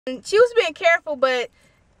She was being careful, but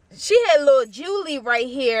she had little Julie right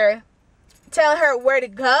here telling her where to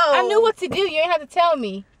go. I knew what to do. You didn't have to tell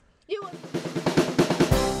me.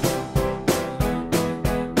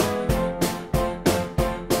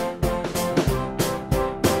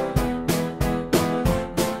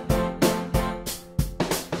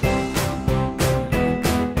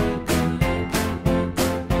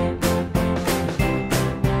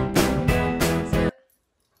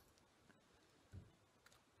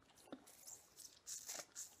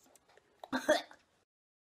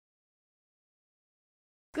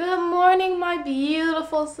 Good morning, my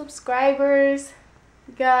beautiful subscribers.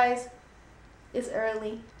 You guys, it's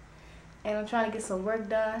early and I'm trying to get some work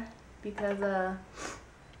done because I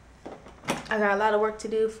got a lot of work to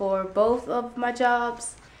do for both of my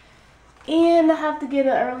jobs and I have to get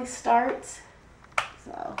an early start.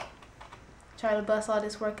 So try to bust all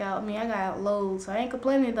this work out. I mean, I got loads, so I ain't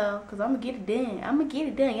complaining though, because I'm gonna get it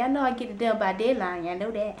done. Y'all know I get it done by deadline. Y'all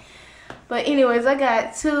know that. But anyways, I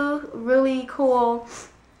got two really cool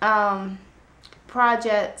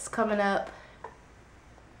projects coming up.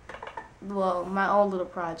 Well, my own little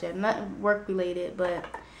project, not work related, but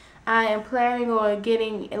I am planning on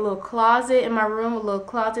getting a little closet in my room, a little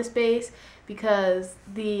closet space, because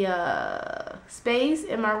the space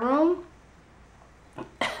in my room,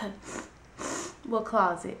 well,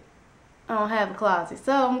 closet, I don't have a closet,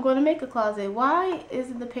 so I'm going to make a closet. Why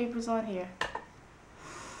isn't the papers on here?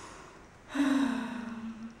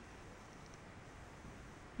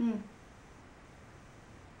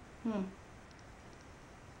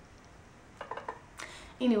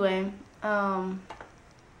 Anyway, that's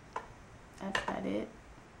not it.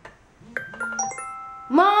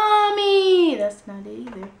 Mommy! That's not it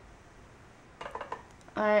either.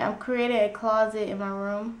 Alright, I'm creating a closet in my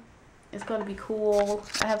room. It's going to be cool.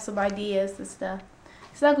 I have some ideas and stuff.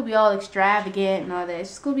 It's not going to be all extravagant and all that. It's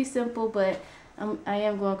just going to be simple, but I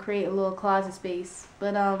am going to create a little closet space.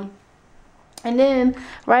 But, and then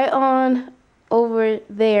right on over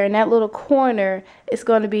there in that little corner, it's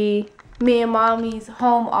going to be me and Mommy's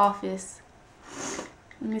home office.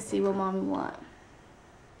 Let me see what Mommy wants.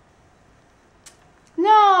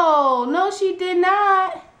 No, she did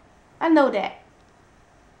not. I know that.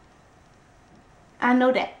 I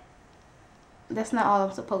know that. That's not all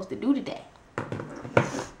I'm supposed to do today.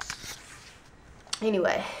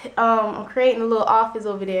 Anyway, I'm creating a little office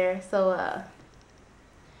over there, so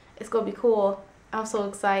it's gonna be cool. I'm so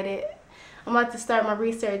excited. I'm about to start my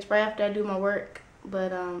research right after I do my work,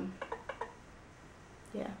 but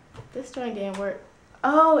yeah, this joint didn't work.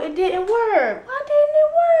 Oh, it didn't work. Why didn't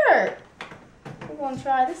it work? We're gonna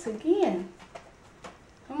try this again.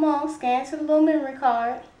 Come on, scan to the little memory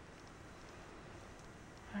card.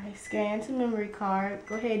 Alright, scan to memory card.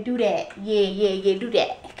 Go ahead, do that. Yeah, do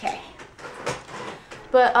that. Okay.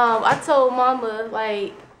 But I told Mama,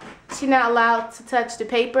 like, she's not allowed to touch the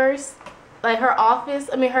papers. Like her office,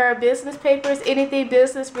 her business papers, anything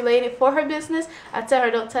business related for her business, I tell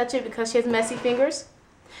her don't touch it because she has messy fingers.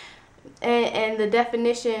 And the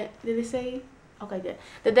definition, did it say? Okay, good.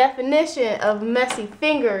 The definition of messy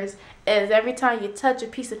fingers is every time you touch a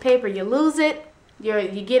piece of paper, you lose it,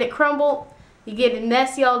 you get it crumbled, you get it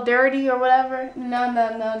messy, all dirty or whatever.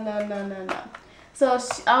 No. So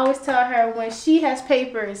I always tell her when she has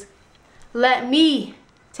papers, let me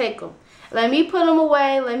take them. Let me put them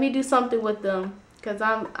away. Let me do something with them. Because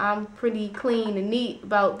I'm pretty clean and neat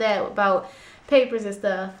about that, about papers and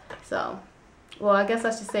stuff. So, well, I guess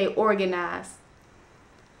I should say organized.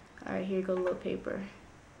 Alright, here goes a little paper.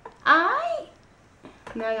 Alright.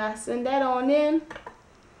 Now I gotta send that on in.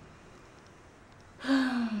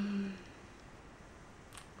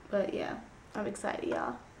 But yeah, I'm excited,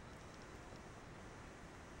 y'all.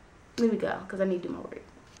 Let me go, because I need to do my work.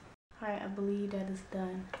 Alright, I believe that is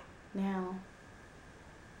done. Now,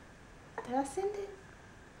 did I send it?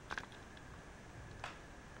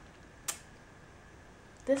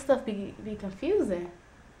 This stuff be confusing.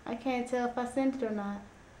 I can't tell if I sent it or not.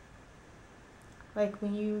 Like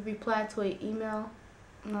when you reply to an email.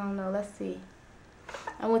 No, let's see.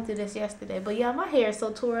 I went through this yesterday. But yeah, my hair is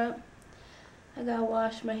so tore up. I gotta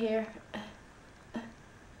wash my hair.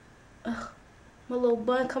 My little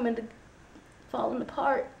bun falling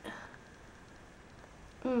apart.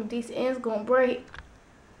 These ends gonna break.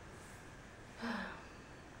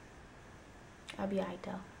 I'll be alright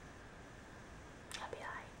though. I'll be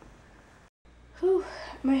alright. Whew,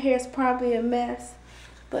 my hair's probably a mess.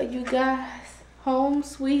 But you guys, home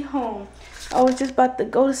sweet home. I was just about to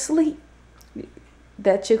go to sleep.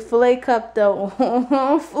 That Chick-fil-A cup though,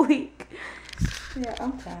 on fleek. Yeah,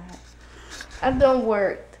 I'm tired. I done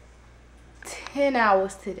worked 10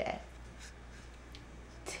 hours today.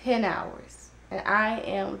 10 hours. And I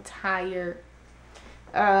am tired.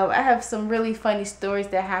 I have some really funny stories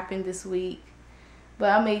that happened this week. But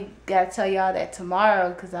I may gotta tell y'all that tomorrow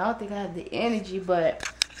because I don't think I have the energy. But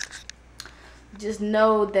just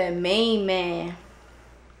know that main man,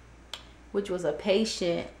 which was a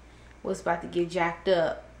patient, was about to get jacked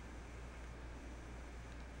up.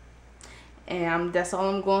 And that's all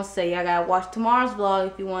I'm gonna say. I gotta watch tomorrow's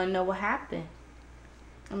vlog if you wanna know what happened.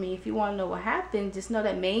 I mean, if you wanna know what happened, just know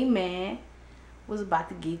that main man was about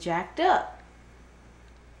to get jacked up.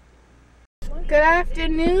 Good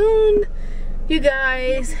afternoon, you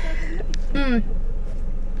guys. I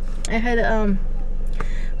had to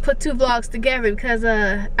put 2 vlogs together because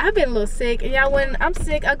I've been a little sick, and y'all, when I'm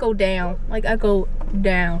sick I go down. Like, I go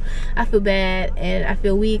down. I feel bad and I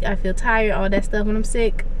feel weak, I feel tired, all that stuff when I'm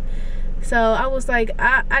sick. So I was like,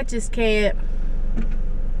 I just can't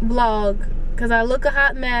vlog because I look a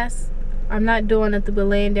hot mess. I'm not doing nothing but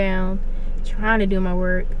laying down trying to do my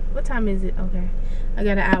work. What time is it? Okay, I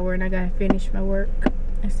got an hour and I gotta finish my work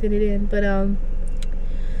and send it in. But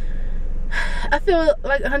I feel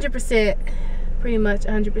like 100%, pretty much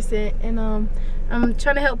 100%. And I'm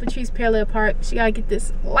trying to help Patrice parallel park. She gotta get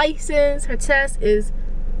this license. Her test is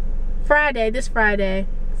this Friday.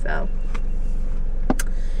 So,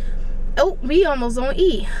 oh, we almost on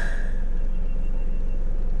E.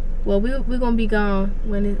 Well, we're gonna be gone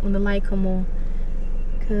when the light come on,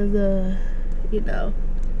 cause you know,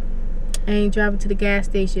 I ain't driving to the gas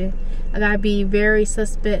station. I gotta be very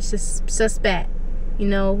suspect. You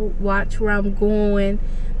know, watch where I'm going.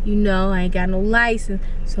 You know, I ain't got no license,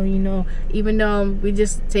 so you know, even though we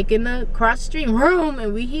just taking the cross the street room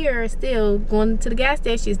and we here still going to the gas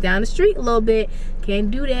station, it's down the street a little bit.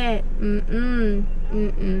 Can't do that.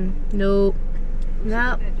 Nope.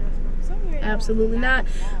 Nope. Absolutely not.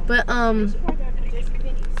 But I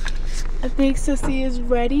think Sissy is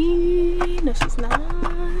ready. No, she's not.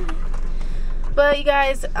 But you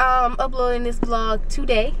guys, I'm uploading this vlog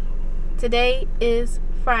today. Today is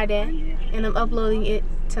Friday, and I'm uploading it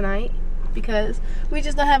tonight because we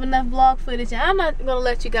just don't have enough vlog footage, and I'm not gonna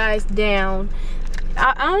let you guys down.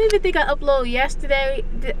 I don't even think I uploaded yesterday.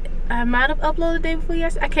 I might have uploaded the day before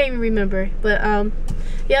yesterday. I can't even remember. But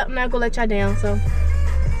yeah, I'm not gonna let y'all down. So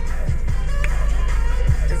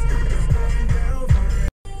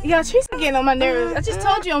yeah, Tree's getting on my nerves. I just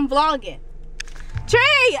told you I'm vlogging.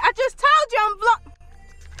 Tree, I just told you I'm vlogging.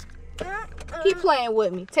 Keep playing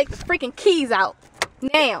with me. Take the freaking keys out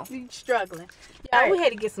now. You struggling. Yeah, we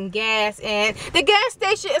had to get some gas, and the gas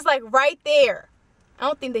station is like right there. I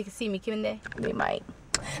don't think they can see me, can they? They might.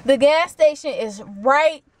 The gas station is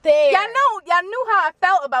right there. Y'all knew how I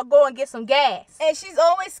felt about going and get some gas. And she's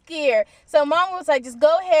always scared. So mom was like, just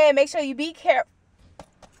go ahead, make sure you be careful.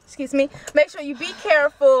 Excuse me. Make sure you be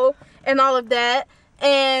careful and all of that.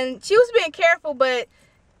 And she was being careful, but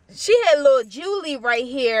she had little Julie right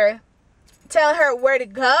here tell her where to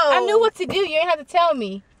go. I knew what to do. You didn't have to tell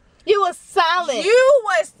me. You was silent. You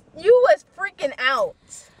was freaking out.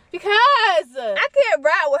 Because I can't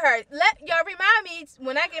ride with her. Y'all remind me,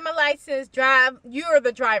 when I get my license, drive. You're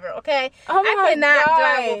the driver, okay? Oh I cannot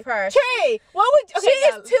drive with her. Trey, what would you? Okay, she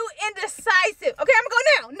is too indecisive. Okay, I'm gonna go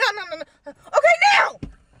now. No. Okay, now.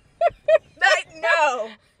 Like,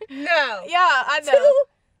 no. Yeah, I know.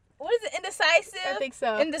 What is it? Indecisive? I think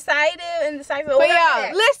so. Indecisive. But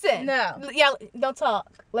yeah, listen. No. Yeah, don't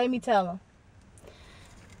talk. Let me tell them.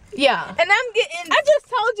 Yeah. And I just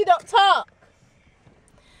told you don't talk.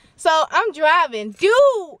 So I'm driving.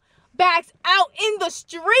 Dude backs out in the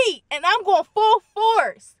street, and I'm going full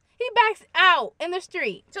force. He backs out in the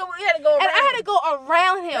street. So we had to go around. And I had to go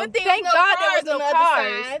around him. Thank God there was no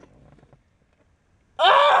cars.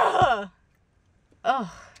 Ugh. Ugh.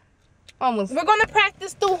 Almost. We're gonna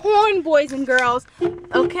practice the horn, boys and girls.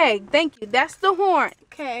 Okay, thank you. That's the horn.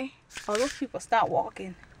 Okay. Oh, those people stop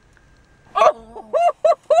walking. Oh.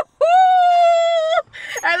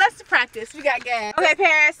 Alright, let's practice. We got gas. Okay,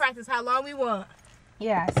 Paris. Practice how long we want.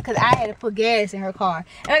 Yes, because I had to put gas in her car.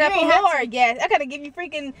 And I got to put more gas. I got to give you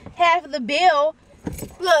freaking half of the bill.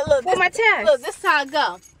 Look. For my test. Look, this is how it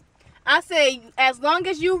go. I say, as long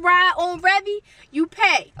as you ride on Revy, you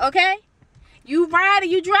pay, okay? You ride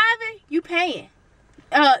and you driving, you paying.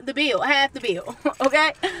 The bill, half the bill,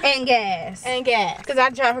 okay? And gas. Because I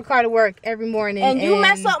drive her car to work every morning. And you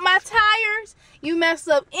mess up my tires, you mess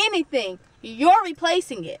up anything, you're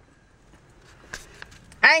replacing it.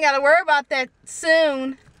 I ain't got to worry about that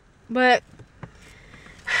soon, but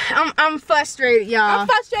I'm frustrated, y'all. I'm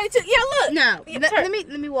frustrated too. Yeah, look. No,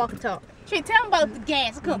 let me walk and talk. Trey, tell me about the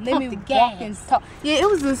gas. Let me walk and talk. Yeah, it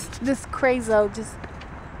was this crazy, just...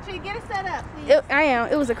 Ashley, get it set up, please. I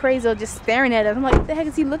am. It was a crazy just staring at us. I'm like, what the heck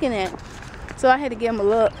is he looking at? So I had to give him a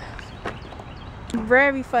look.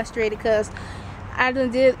 Very frustrated because I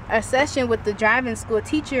done did a session with the driving school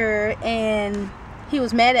teacher and he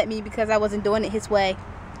was mad at me because I wasn't doing it his way.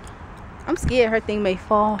 I'm scared her thing may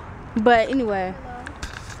fall. But anyway,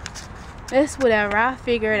 it's whatever. I'll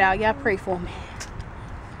figure it out. Y'all pray for me.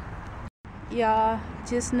 Y'all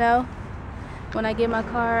just know when I get my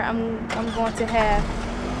car, I'm going to have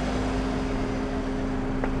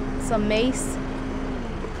some mace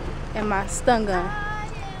and my stun gun.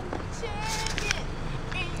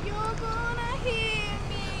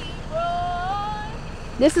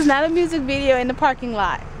 This is not a music video in the parking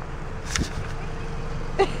lot.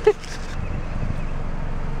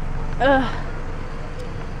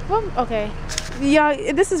 Well, okay. Y'all,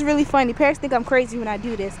 this is really funny. Parents think I'm crazy when I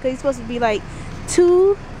do this because it's supposed to be like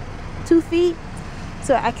two feet.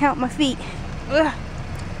 So I count my feet.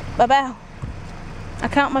 Bye-bye. I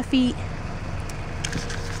count my feet.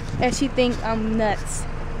 And she think I'm nuts.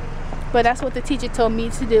 But that's what the teacher told me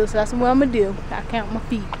to do. So that's what I'm going to do. I count my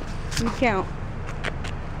feet. Let me count.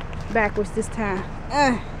 Backwards this time.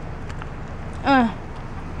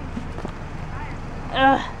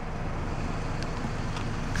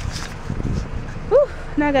 Whew,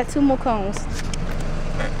 now I got 2 more cones.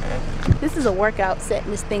 This is a workout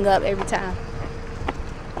setting this thing up every time.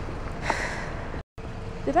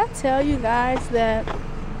 Did I tell you guys that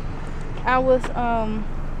I was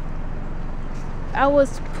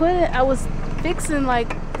fixing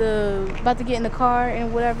like about to get in the car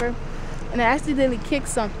and whatever, and I accidentally kicked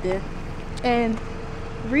something, and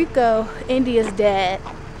Rico, India's dad,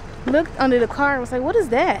 looked under the car and was like, what is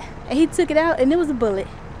that? And he took it out and it was a bullet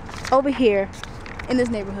over here in this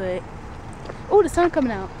neighborhood. Oh, the sun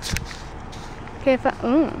coming out. Okay, if I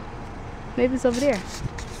maybe it's over there.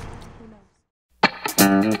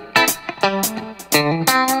 Who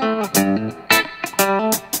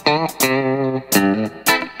knows?